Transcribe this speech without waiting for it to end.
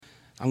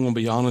I'm going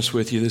to be honest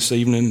with you this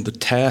evening. The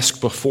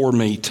task before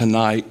me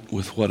tonight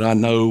with what I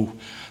know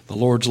the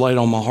Lord's laid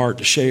on my heart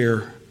to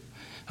share,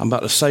 I'm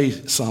about to say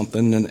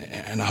something,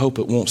 and I hope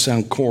it won't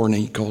sound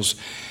corny, because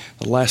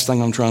the last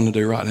thing I'm trying to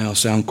do right now is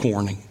sound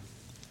corny.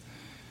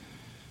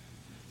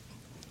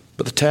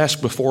 But the task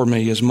before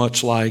me is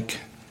much like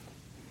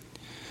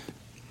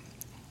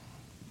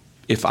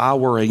if I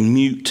were a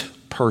mute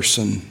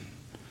person,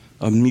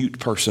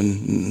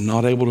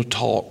 not able to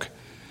talk,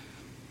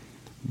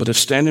 but if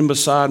standing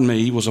beside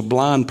me was a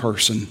blind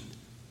person,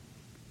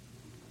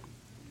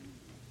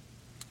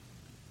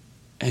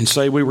 and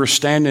say we were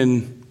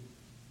standing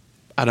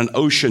at an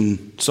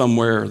ocean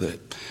somewhere that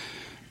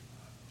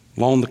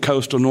along the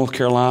coast of North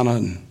Carolina,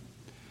 and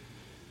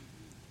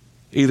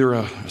either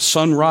a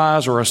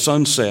sunrise or a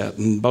sunset,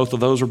 and both of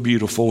those are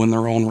beautiful in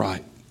their own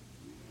right.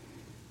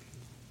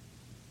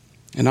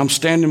 And I'm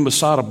standing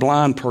beside a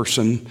blind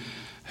person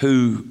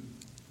who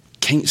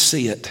can't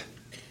see it.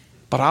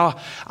 But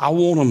I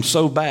want them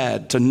so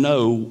bad to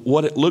know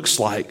what it looks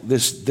like,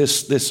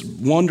 this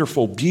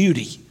wonderful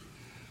beauty.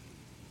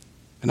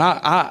 And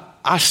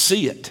I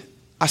see it.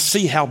 I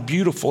see how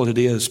beautiful it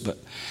is, but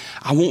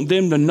I want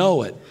them to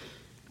know it.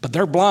 But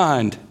they're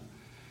blind.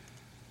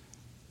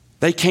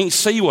 They can't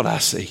see what I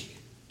see.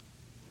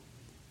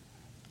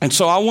 And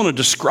so I want to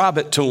describe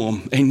it to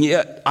them, and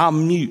yet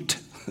I'm mute.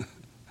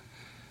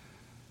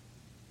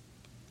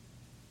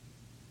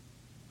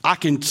 I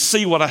can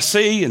see what I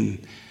see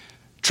and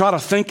try to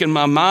think in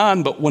my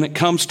mind, but when it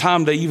comes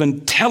time to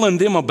even telling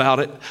them about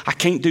it, I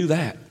can't do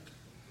that.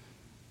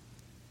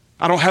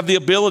 I don't have the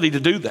ability to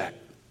do that.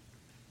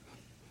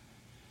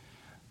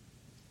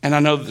 And I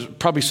know that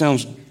probably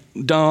sounds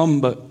dumb,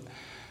 but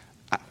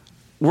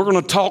we're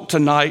going to talk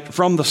tonight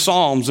from the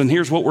Psalms, and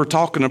here's what we're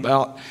talking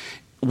about.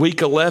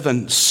 Week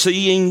 11,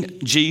 seeing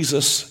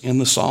Jesus in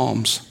the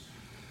Psalms.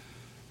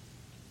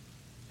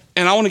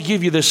 And I want to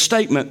give you this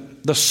statement.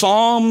 The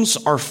Psalms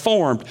are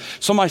formed.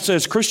 Somebody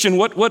says, Christian,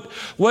 what,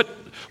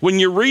 when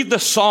you read the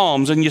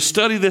Psalms and you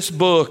study this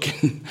book,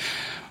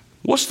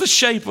 what's the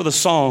shape of the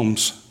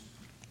Psalms?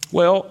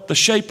 Well, the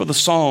shape of the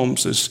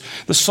Psalms is,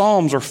 the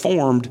Psalms are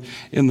formed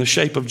in the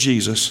shape of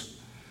Jesus.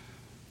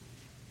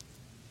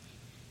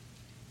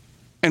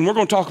 And we're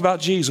going to talk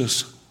about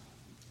Jesus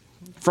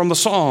from the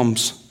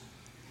Psalms.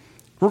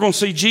 We're going to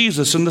see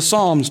Jesus in the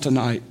Psalms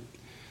tonight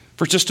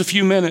for just a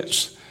few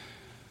minutes.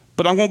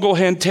 But I'm going to go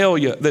ahead and tell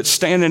you that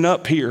standing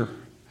up here,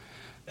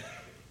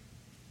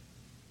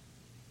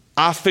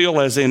 I feel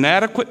as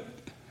inadequate,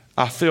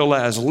 I feel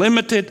as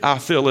limited, I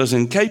feel as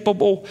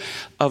incapable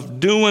of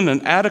doing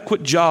an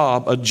adequate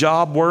job, a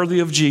job worthy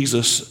of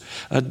Jesus,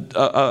 and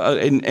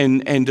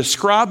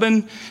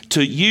describing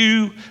to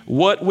you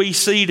what we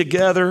see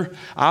together.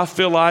 I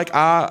feel like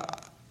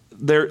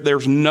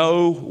there's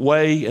no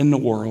way in the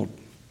world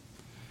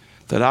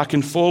that I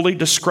can fully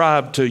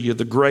describe to you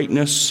the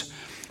greatness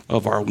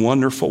of our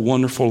wonderful,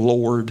 wonderful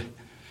Lord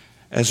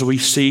as we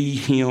see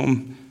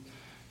Him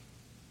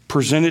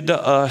presented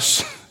to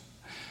us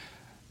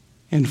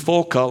in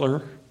full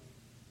color,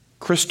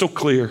 crystal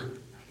clear,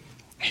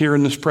 here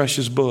in this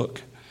precious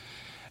book.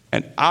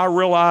 And I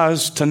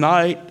realize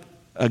tonight,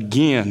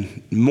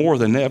 again, more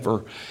than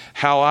ever,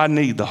 how I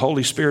need the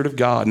Holy Spirit of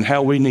God and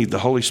how we need the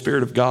Holy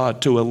Spirit of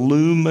God to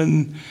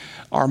illumine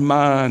our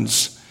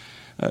minds.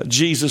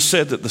 Jesus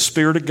said that the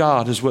Spirit of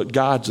God is what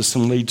guides us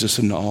and leads us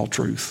into all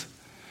truth.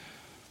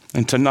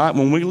 And tonight,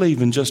 when we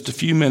leave in just a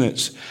few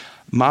minutes,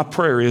 my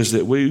prayer is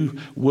that we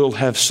will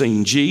have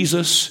seen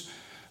Jesus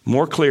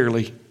more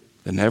clearly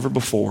than ever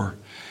before,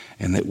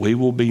 and that we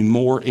will be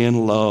more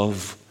in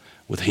love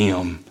with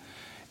Him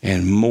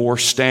and more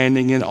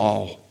standing in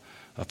awe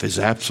of His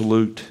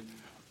absolute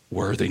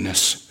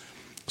worthiness.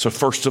 So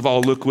first of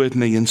all, look with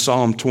me in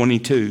Psalm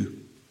 22.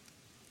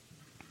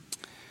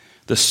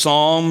 The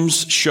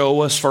Psalms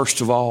show us,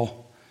 first of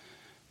all,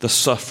 the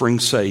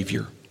suffering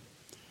Savior.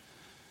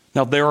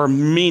 Now, there are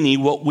many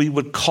what we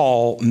would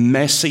call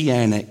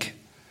messianic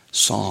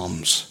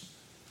psalms.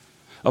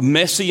 A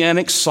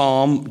messianic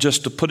psalm,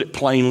 just to put it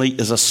plainly,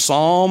 is a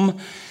psalm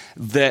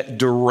that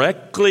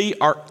directly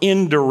or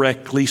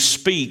indirectly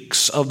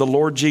speaks of the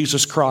Lord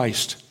Jesus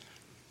Christ,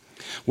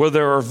 where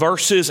there are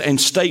verses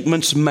and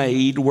statements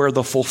made where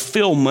the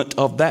fulfillment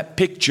of that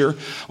picture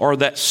or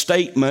that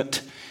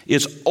statement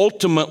is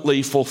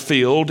ultimately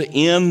fulfilled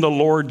in the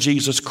Lord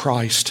Jesus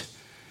Christ.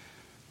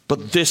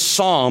 But this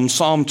psalm,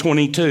 Psalm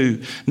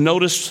 22,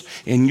 notice,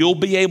 and you'll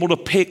be able to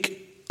pick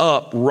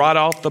up right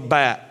off the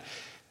bat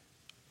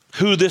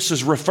who this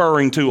is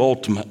referring to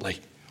ultimately.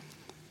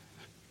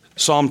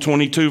 Psalm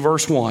 22,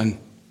 verse 1.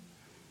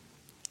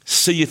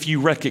 See if you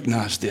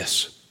recognize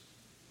this.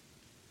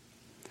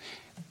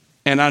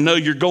 And I know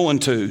you're going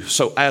to,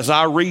 so as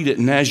I read it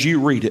and as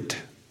you read it,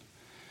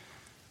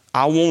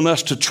 I want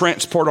us to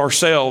transport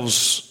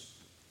ourselves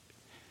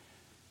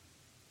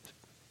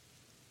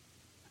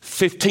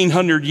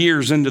 1,500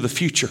 years into the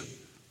future.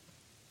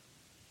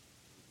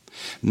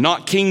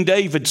 Not King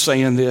David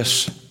saying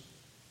this,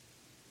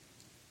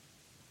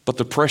 but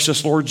the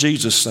precious Lord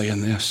Jesus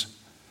saying this.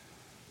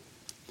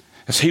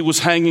 As he was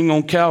hanging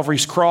on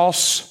Calvary's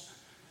cross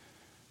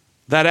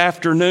that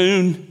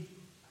afternoon,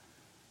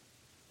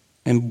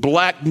 and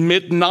black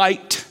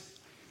midnight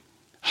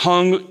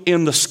hung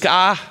in the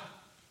sky,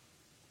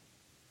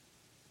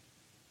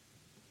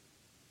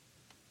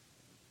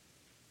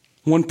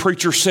 one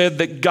preacher said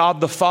that God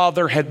the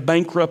Father had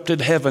bankrupted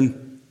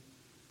heaven,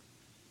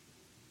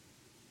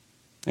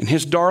 and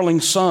his darling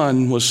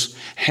son was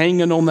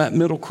hanging on that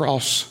middle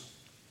cross.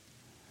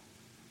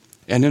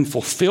 And in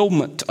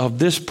fulfillment of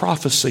this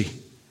prophecy,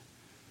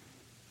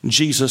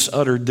 Jesus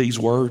uttered these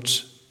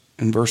words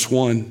in verse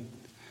 1.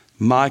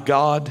 My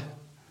God,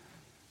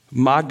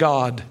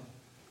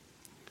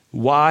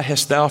 why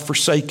hast thou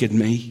forsaken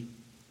me?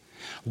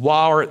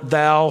 Why art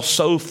thou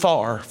so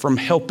far from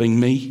helping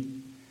me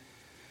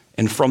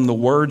and from the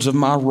words of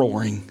my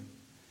roaring?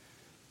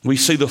 We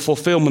see the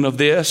fulfillment of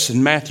this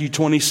in Matthew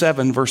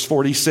 27, verse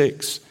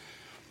 46.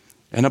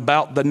 And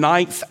about the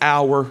 9th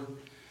hour,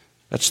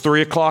 that's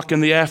 3 o'clock in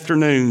the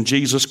afternoon,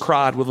 Jesus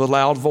cried with a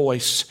loud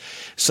voice,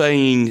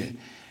 saying,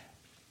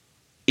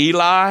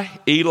 Eli,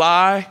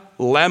 Eli,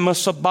 lama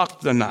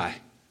sabachthani.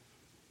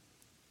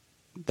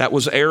 That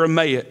was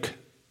Aramaic.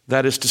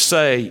 That is to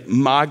say,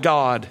 my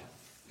God,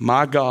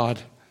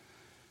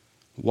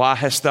 why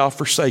hast thou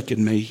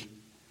forsaken me?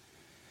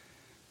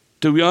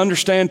 Do we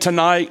understand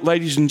tonight,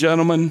 ladies and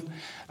gentlemen?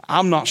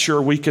 I'm not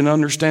sure we can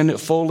understand it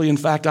fully. In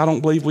fact, I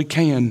don't believe we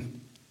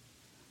can.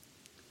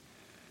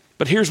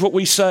 But here's what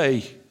we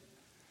say.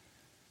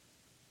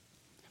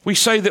 We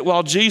say that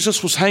while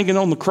Jesus was hanging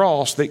on the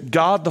cross, that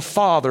God the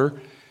Father,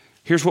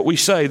 here's what we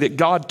say, that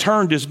God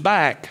turned his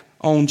back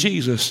on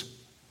Jesus.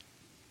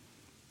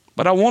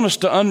 But I want us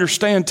to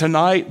understand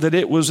tonight that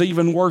it was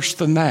even worse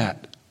than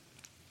that.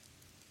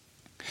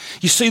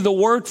 You see, the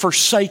word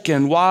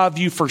forsaken, why have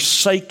you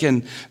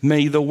forsaken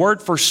me? The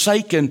word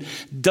forsaken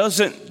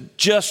doesn't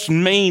just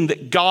mean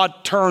that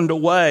God turned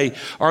away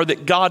or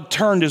that God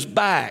turned his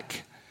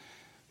back.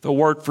 The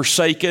word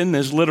forsaken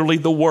is literally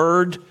the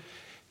word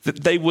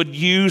that they would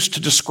use to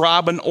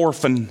describe an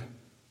orphan.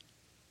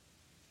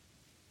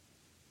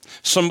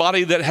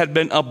 Somebody that had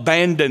been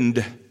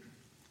abandoned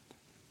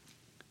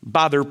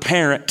by their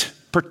parent,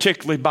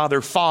 particularly by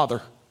their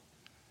father.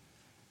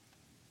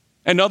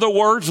 In other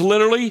words,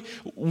 literally,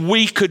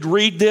 we could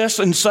read this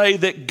and say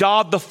that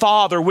God the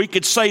Father, we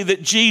could say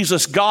that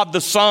Jesus, God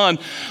the Son,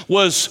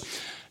 was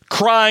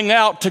crying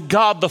out to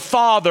God the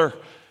Father,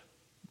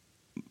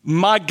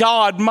 my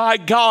God,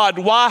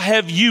 why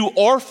have you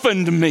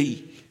orphaned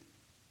me?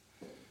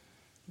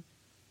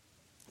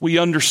 We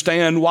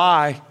understand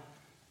why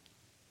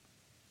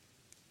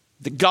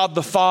that God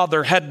the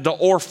Father had to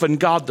orphan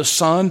God the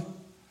Son.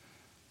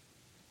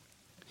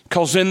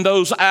 Because in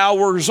those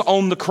hours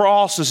on the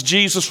cross, as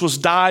Jesus was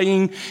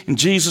dying and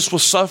Jesus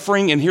was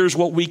suffering, and here's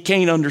what we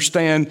can't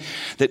understand,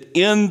 that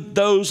in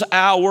those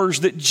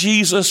hours that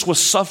Jesus was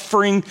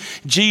suffering,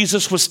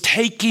 Jesus was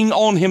taking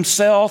on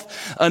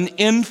himself an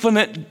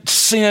infinite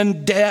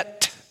sin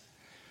debt.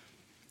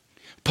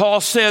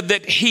 Paul said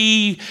that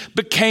he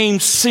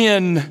became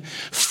sin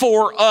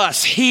for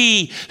us.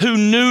 He who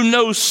knew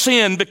no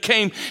sin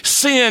became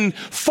sin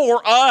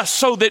for us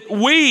so that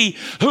we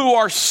who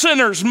are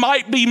sinners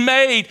might be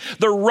made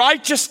the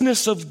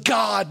righteousness of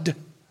God.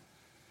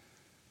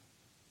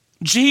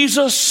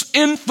 Jesus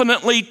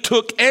infinitely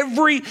took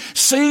every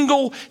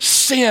single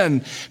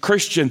sin.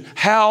 Christian,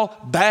 how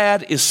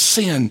bad is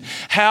sin?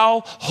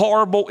 How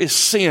horrible is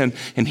sin?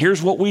 And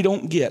here's what we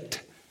don't get.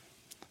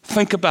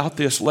 Think about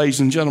this,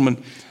 ladies and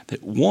gentlemen,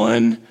 that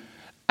one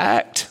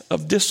act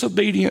of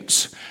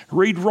disobedience,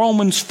 read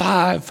Romans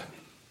 5.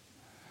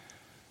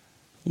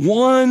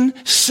 One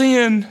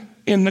sin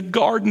in the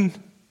garden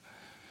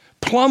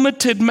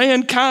plummeted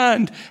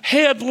mankind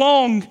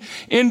headlong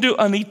into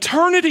an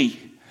eternity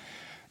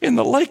in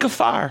the lake of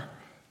fire.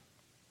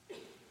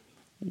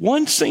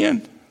 One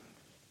sin.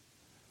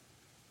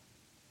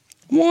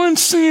 One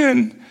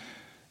sin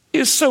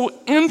is so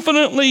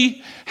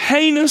infinitely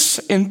heinous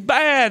and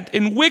bad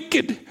and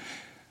wicked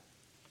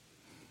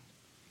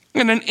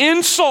and an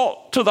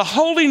insult to the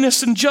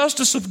holiness and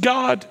justice of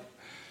God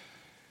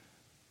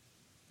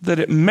that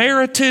it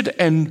merited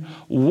and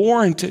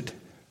warranted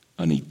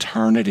an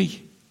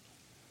eternity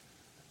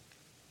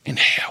in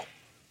hell.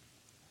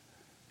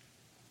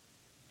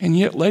 And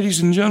yet, ladies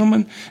and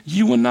gentlemen,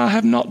 you and I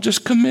have not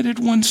just committed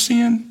one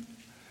sin.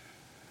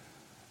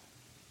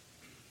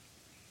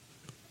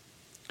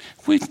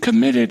 We've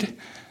committed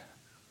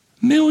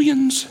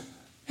millions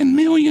and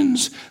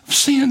millions of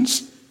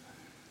sins.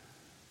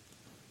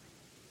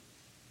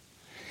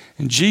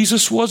 And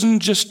Jesus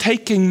wasn't just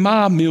taking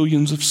my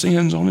millions of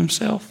sins on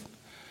himself.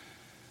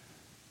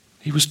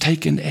 He was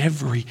taking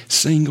every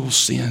single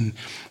sin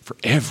for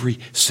every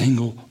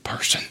single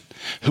person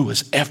who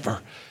has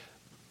ever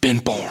been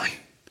born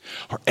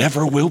or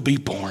ever will be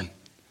born.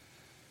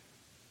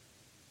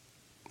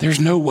 There's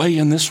no way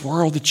in this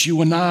world that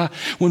you and I,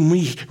 when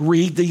we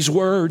read these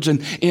words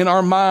and in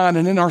our mind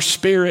and in our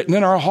spirit and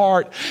in our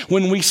heart,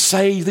 when we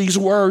say these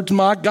words,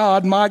 my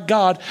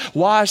God,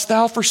 why hast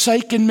thou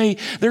forsaken me?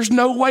 There's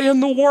no way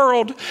in the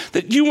world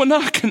that you and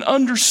I can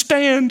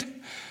understand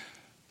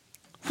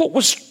what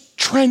was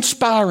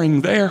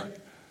transpiring there.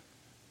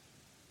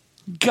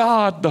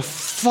 God the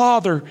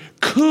Father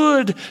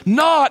could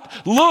not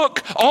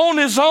look on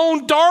his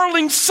own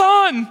darling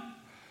Son.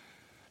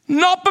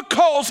 Not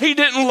because he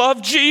didn't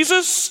love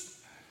Jesus.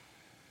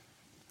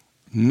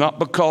 Not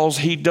because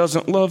he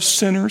doesn't love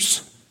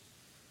sinners.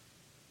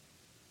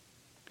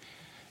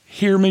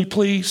 Hear me,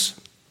 please.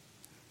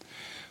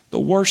 The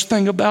worst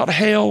thing about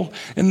hell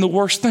and the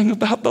worst thing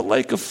about the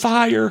lake of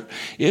fire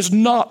is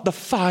not the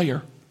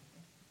fire.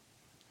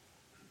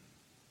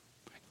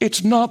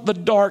 It's not the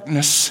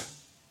darkness.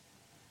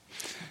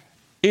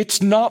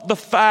 It's not the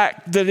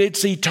fact that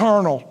it's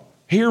eternal.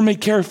 Hear me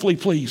carefully,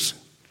 please.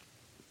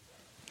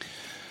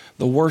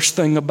 The worst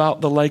thing about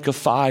the lake of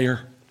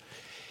fire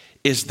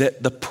is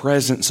that the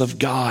presence of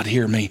God,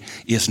 hear me,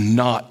 is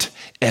not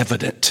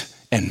evident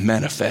and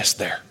manifest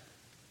there.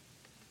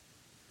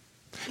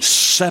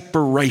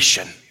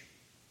 Separation.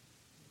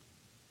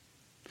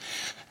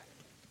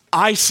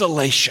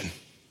 Isolation.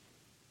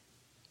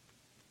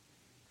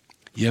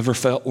 You ever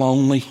felt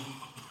lonely?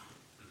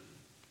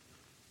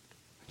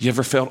 You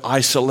ever felt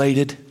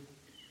isolated?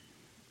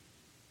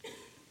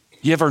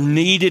 You ever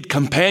needed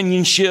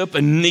companionship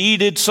and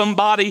needed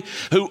somebody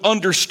who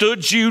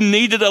understood you,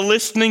 needed a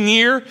listening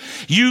ear?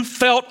 You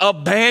felt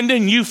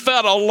abandoned, you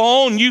felt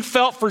alone, you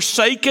felt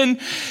forsaken,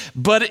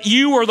 but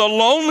you were the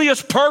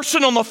loneliest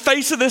person on the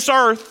face of this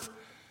earth.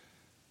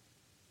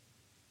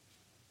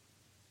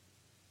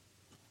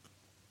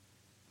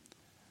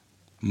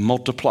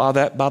 Multiply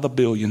that by the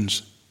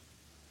billions,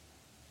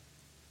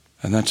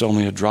 and that's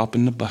only a drop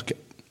in the bucket.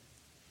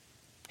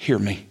 Hear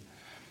me.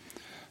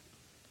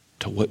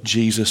 To what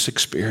Jesus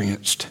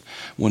experienced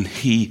when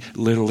he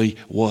literally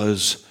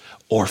was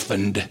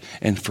orphaned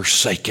and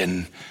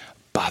forsaken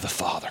by the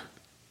Father.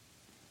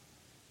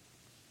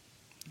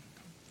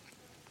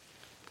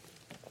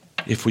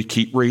 If we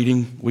keep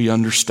reading, we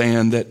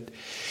understand that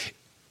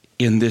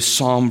in this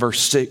Psalm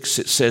verse 6,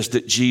 it says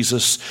that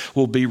Jesus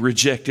will be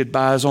rejected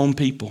by his own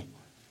people.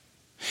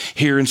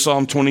 Here in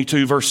Psalm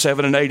 22 verse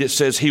 7 and 8, it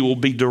says he will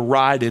be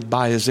derided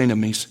by his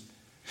enemies.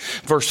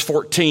 Verse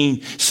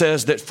 14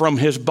 says that from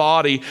his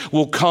body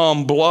will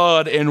come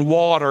blood and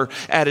water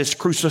at his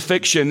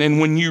crucifixion.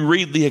 And when you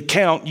read the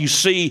account, you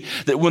see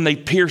that when they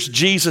pierced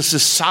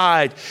Jesus'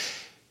 side,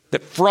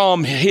 that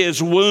from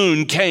his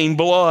wound came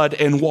blood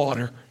and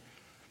water.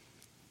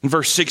 And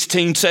verse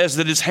 16 says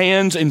that his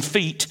hands and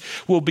feet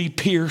will be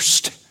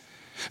pierced.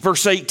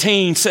 Verse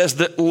 18 says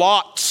that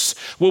lots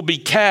will be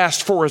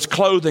cast for his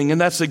clothing,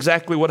 and that's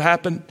exactly what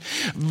happened.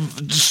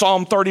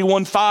 Psalm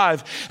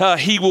 31:5,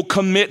 he will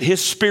commit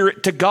his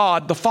spirit to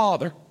God the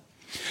Father.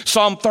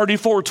 Psalm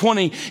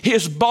 34:20,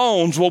 his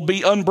bones will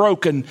be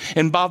unbroken.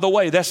 And by the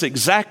way, that's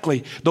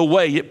exactly the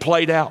way it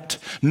played out.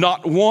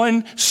 Not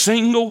one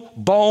single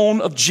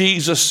bone of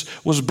Jesus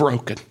was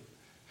broken.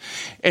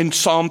 In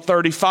Psalm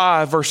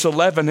 35 verse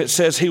 11, it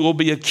says he will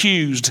be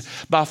accused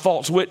by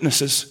false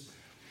witnesses.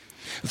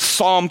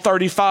 Psalm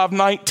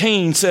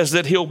 35:19 says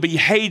that he'll be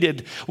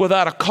hated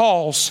without a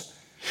cause.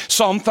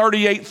 Psalm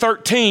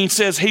 38:13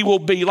 says he will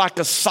be like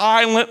a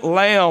silent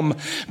lamb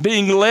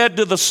being led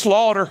to the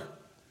slaughter.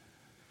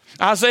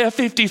 Isaiah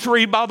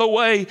 53, by the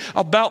way,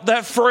 about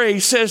that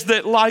phrase says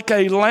that like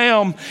a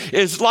lamb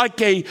is like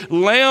a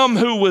lamb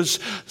who was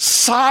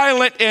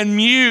silent and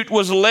mute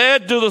was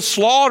led to the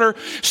slaughter.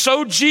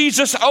 So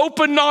Jesus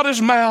opened not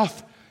his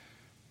mouth.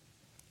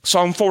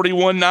 Psalm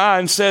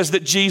 41:9 says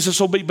that Jesus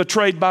will be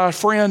betrayed by a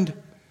friend.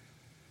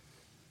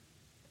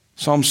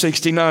 Psalm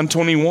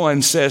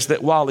 69:21 says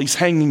that while he's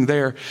hanging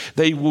there,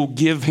 they will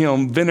give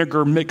him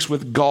vinegar mixed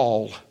with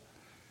gall.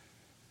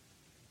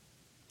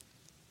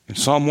 And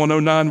Psalm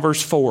 109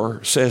 verse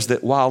 4 says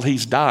that while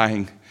he's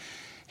dying,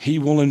 he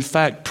will in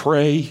fact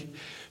pray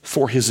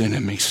for his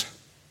enemies.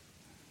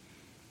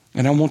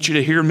 And I want you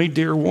to hear me,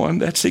 dear one,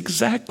 that's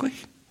exactly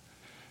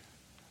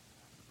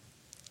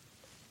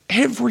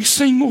every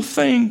single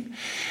thing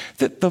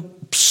that the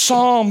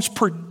Psalms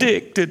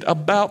predicted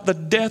about the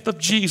death of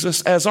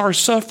Jesus as our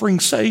suffering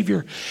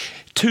Savior,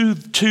 to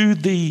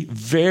the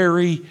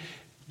very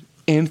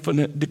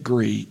infinite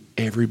degree,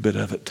 every bit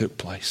of it took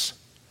place.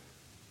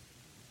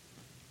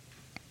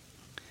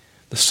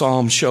 The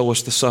Psalms show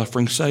us the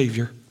suffering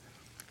Savior.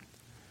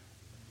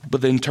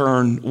 But then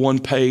turn one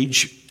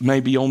page,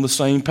 maybe on the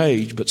same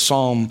page, but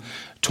Psalm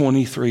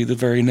 23, the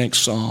very next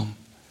Psalm.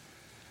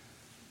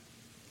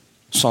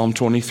 Psalm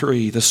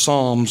 23, the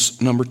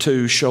Psalms, number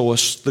 2, show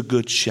us the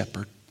Good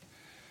Shepherd.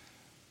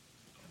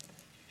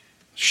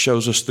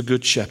 Shows us the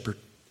Good Shepherd.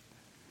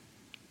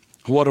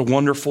 What a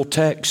wonderful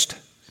text.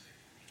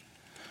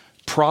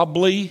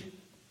 Probably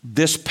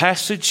this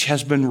passage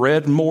has been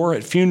read more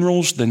at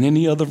funerals than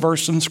any other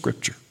verse in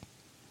Scripture.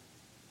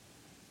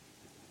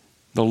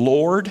 The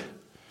Lord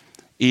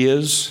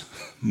is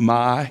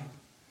my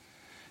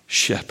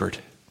shepherd.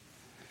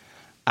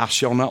 I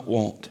shall not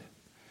want.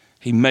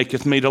 He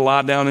maketh me to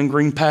lie down in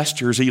green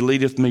pastures. He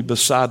leadeth me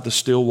beside the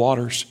still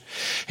waters.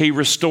 He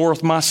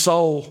restoreth my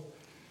soul.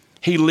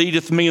 He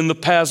leadeth me in the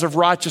paths of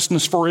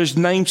righteousness for his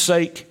name's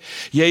sake.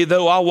 Yea,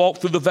 though I walk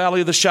through the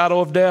valley of the shadow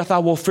of death, I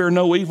will fear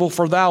no evil,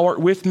 for thou art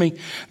with me.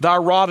 Thy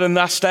rod and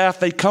thy staff,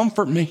 they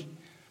comfort me.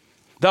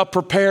 Thou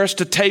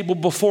preparest a table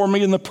before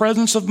me in the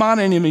presence of mine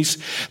enemies.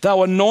 Thou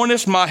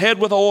anointest my head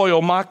with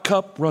oil. My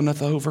cup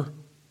runneth over.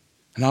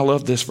 And I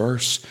love this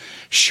verse.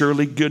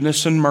 Surely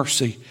goodness and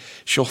mercy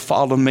shall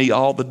follow me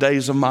all the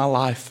days of my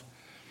life,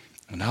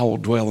 and I will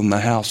dwell in the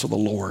house of the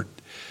Lord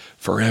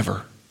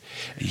forever.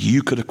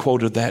 You could have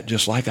quoted that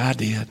just like I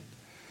did.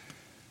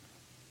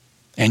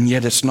 And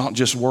yet it's not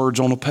just words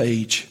on a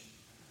page.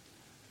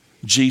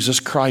 Jesus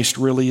Christ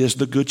really is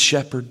the good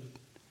shepherd.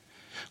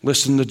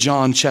 Listen to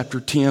John chapter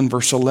 10,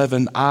 verse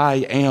 11.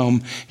 I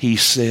am, he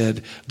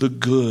said, the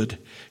good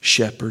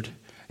shepherd.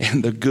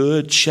 And the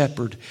good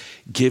shepherd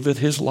giveth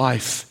his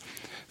life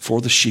for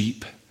the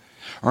sheep.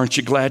 Aren't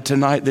you glad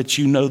tonight that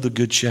you know the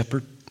good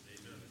shepherd?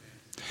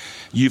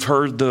 You've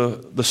heard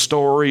the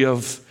story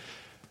of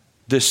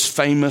this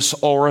famous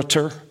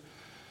orator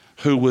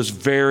who was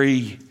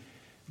very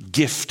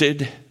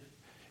gifted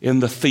in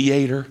the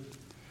theater.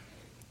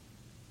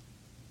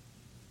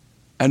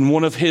 And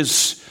one of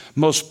his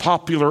most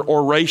popular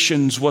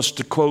orations was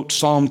to quote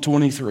Psalm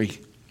 23.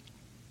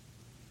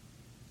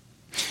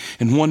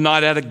 And one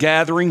night at a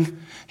gathering,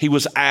 he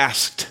was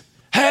asked,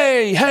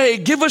 Hey,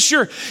 give us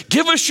your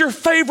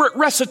favorite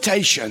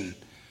recitation.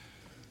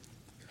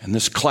 And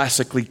this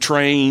classically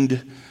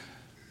trained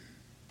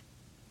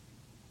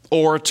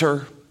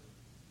orator,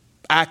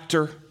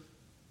 actor,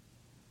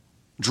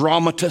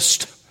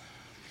 dramatist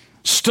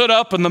stood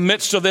up in the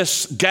midst of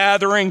this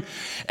gathering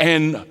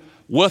and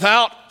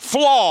without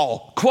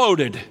flaw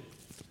quoted,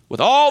 with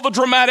all the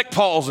dramatic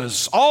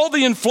pauses, all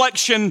the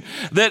inflection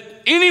that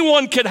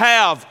anyone could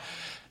have,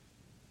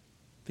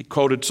 he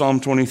quoted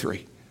Psalm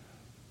 23.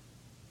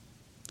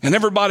 And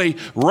everybody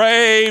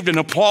raved and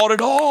applauded.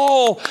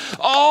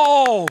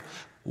 Oh,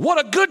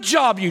 what a good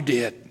job you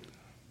did.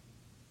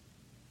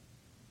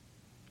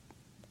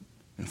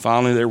 And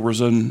finally there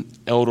was an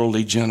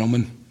elderly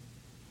gentleman,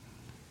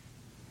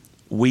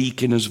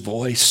 weak in his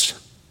voice,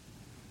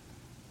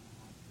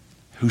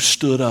 who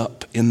stood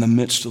up in the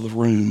midst of the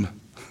room.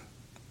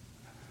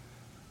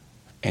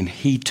 And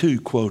he too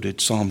quoted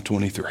Psalm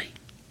 23.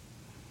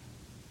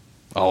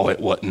 Oh, it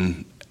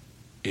wasn't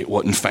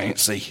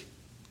fancy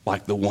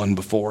like the one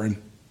before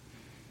him.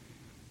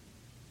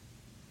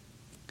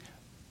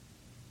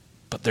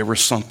 But there was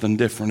something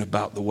different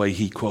about the way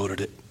he quoted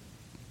it.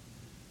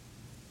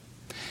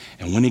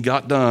 And when he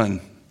got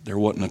done, there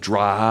wasn't a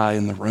dry eye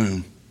in the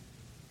room.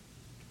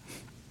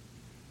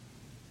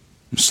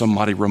 And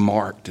somebody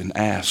remarked and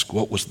asked,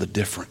 what was the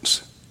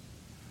difference?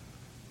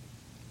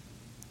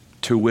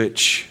 To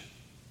which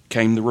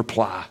came the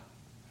reply,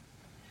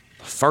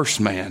 the first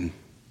man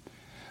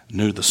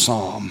knew the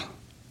psalm.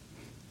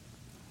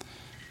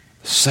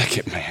 The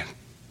second man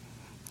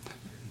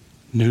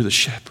knew the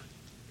shepherd.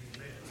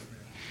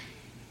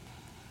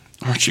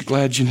 Aren't you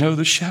glad you know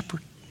the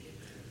shepherd?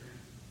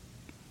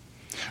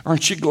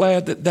 Aren't you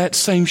glad that that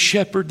same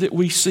shepherd that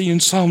we see in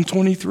Psalm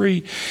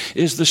 23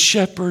 is the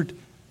shepherd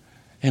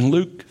in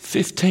Luke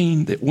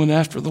 15 that went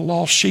after the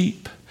lost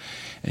sheep?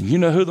 And you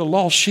know who the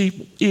lost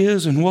sheep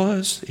is and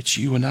was? It's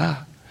you and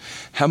I.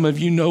 How many of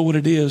you know what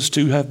it is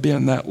to have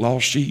been that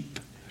lost sheep?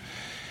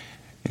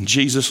 And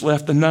Jesus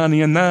left the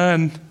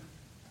 99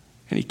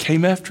 and he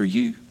came after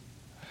you.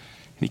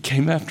 And he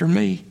came after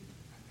me.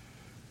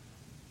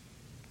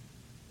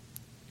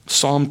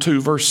 Psalm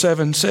 2 verse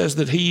 7 says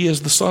that he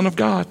is the Son of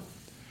God.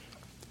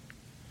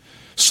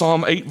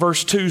 Psalm 8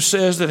 verse 2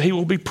 says that he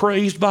will be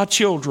praised by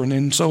children,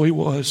 and so he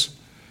was.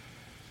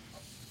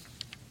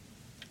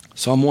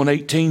 Psalm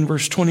 118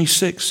 verse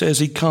 26 says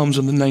he comes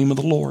in the name of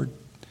the Lord.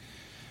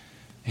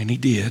 And he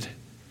did.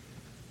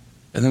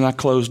 And then I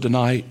close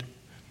tonight.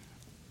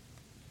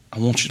 I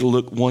want you to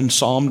look one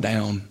psalm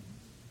down.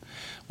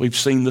 We've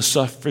seen the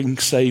suffering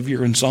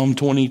Savior in Psalm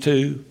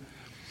 22.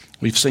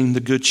 We've seen the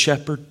Good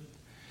Shepherd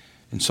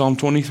in Psalm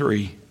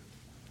 23.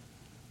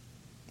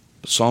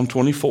 But Psalm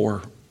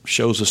 24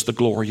 shows us the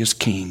glorious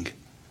King.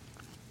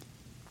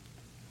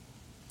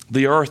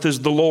 The earth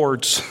is the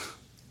Lord's.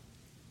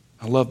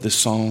 I love this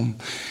psalm.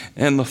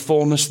 And the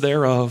fullness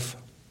thereof,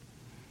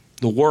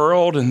 the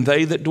world and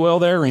they that dwell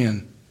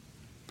therein.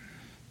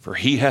 For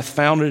he hath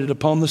founded it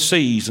upon the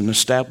seas and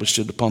established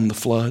it upon the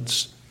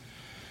floods.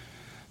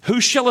 Who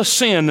shall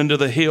ascend into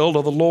the hill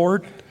of the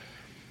Lord?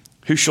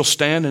 Who shall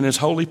stand in his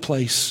holy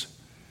place?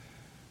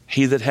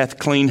 He that hath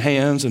clean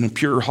hands and a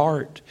pure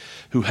heart,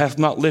 who hath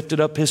not lifted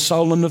up his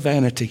soul unto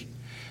vanity,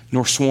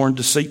 nor sworn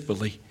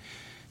deceitfully,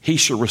 he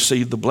shall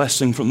receive the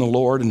blessing from the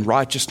Lord and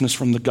righteousness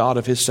from the God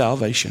of his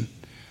salvation.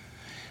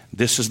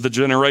 This is the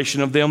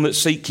generation of them that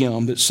seek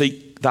him, that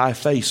seek thy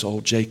face,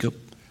 O Jacob.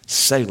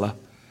 Selah.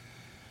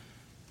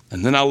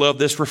 And then I love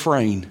this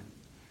refrain.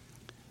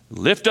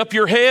 Lift up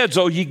your heads,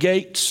 O ye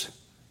gates,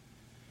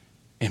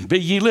 And be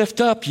ye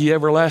lift up, ye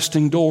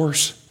everlasting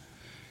doors,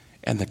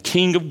 and the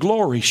King of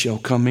glory shall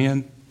come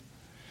in.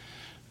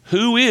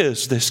 Who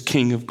is this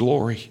King of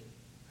glory?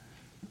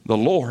 The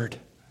Lord,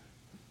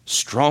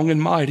 strong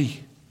and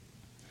mighty.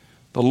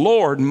 The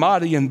Lord,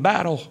 mighty in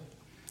battle.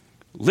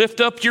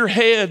 Lift up your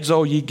heads,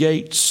 O ye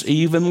gates,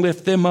 even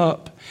lift them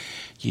up,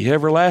 ye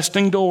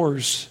everlasting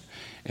doors,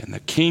 and the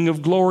King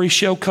of glory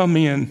shall come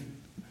in.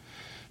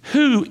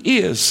 Who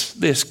is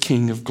this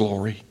King of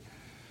glory?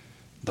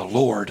 The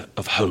Lord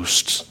of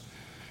hosts.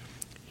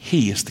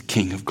 He is the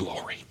King of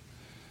glory.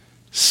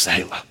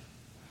 Selah.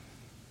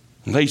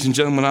 Ladies and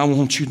gentlemen, I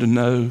want you to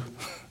know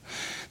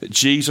that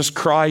Jesus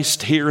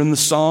Christ here in the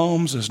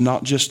Psalms is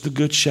not just the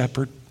Good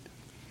Shepherd.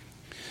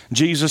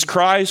 Jesus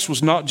Christ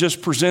was not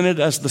just presented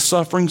as the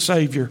suffering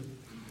Savior,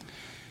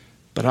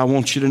 but I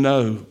want you to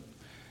know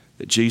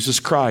that Jesus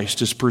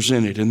Christ is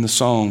presented in the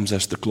Psalms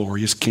as the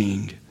glorious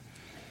King.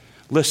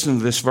 Listen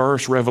to this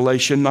verse,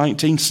 Revelation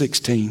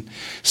 19:16.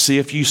 See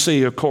if you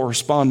see a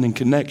corresponding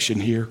connection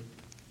here.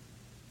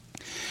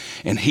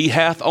 And he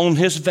hath on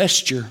his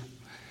vesture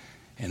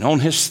and on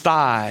his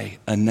thigh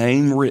a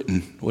name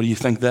written. What do you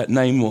think that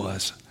name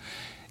was?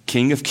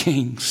 King of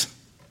Kings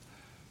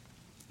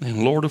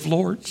and Lord of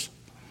Lords.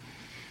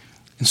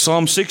 In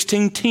Psalm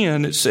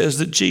 16:10, it says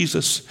that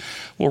Jesus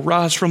will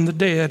rise from the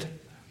dead.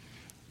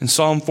 In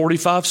Psalm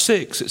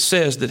 45:6, it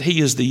says that he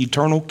is the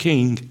eternal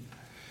King.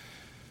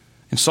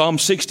 In Psalm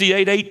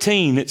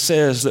 68:18, it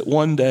says that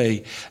one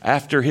day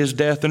after his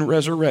death and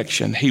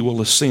resurrection, he will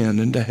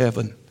ascend into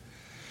heaven.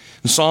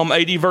 In Psalm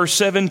 80 verse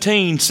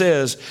 17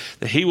 says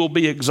that he will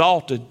be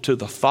exalted to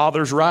the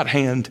Father's right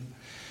hand.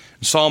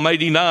 In Psalm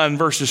 89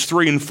 verses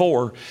 3 and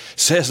 4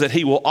 says that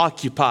he will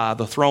occupy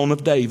the throne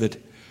of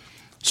David.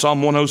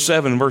 Psalm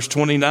 107 verse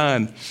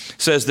 29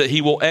 says that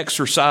he will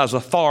exercise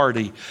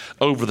authority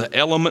over the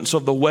elements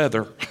of the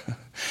weather.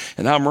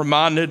 And I'm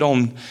reminded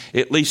on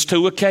at least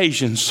 2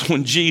 occasions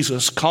when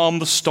Jesus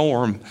calmed the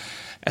storm,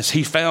 as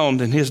he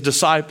found and his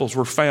disciples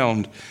were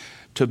found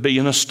to be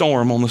in a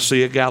storm on the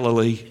Sea of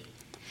Galilee.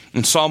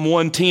 In Psalm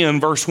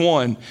 110 verse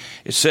 1,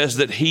 it says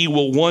that he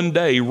will one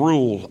day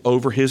rule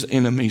over his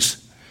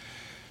enemies.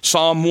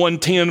 Psalm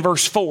 110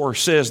 verse 4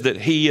 says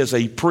that he is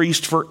a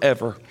priest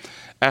forever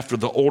after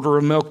the order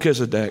of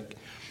Melchizedek.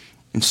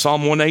 In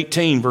Psalm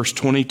 118 verse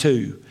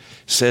 22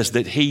 says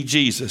that he,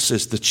 Jesus,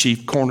 is the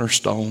chief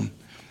cornerstone.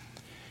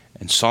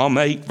 And Psalm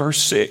 8 verse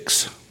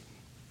 6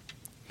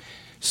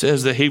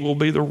 says that he will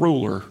be the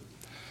ruler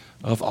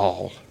of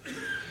all.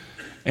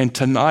 And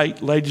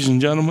tonight, ladies and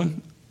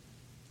gentlemen,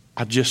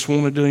 I just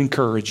wanted to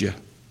encourage you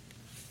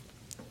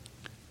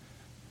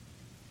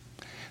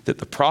that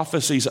the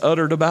prophecies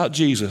uttered about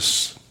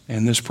Jesus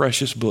in this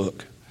precious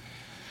book,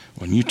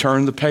 when you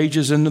turn the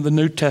pages into the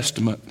New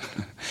Testament,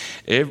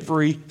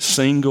 every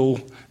single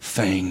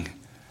thing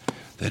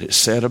that it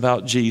said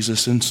about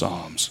Jesus in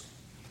Psalms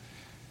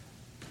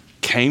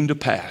came to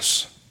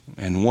pass,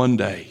 and one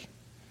day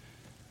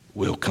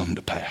will come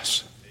to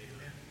pass.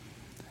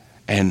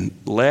 And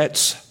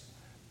let's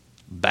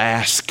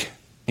bask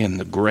in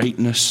the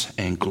greatness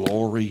and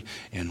glory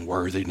and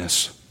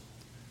worthiness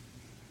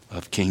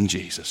of King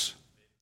Jesus.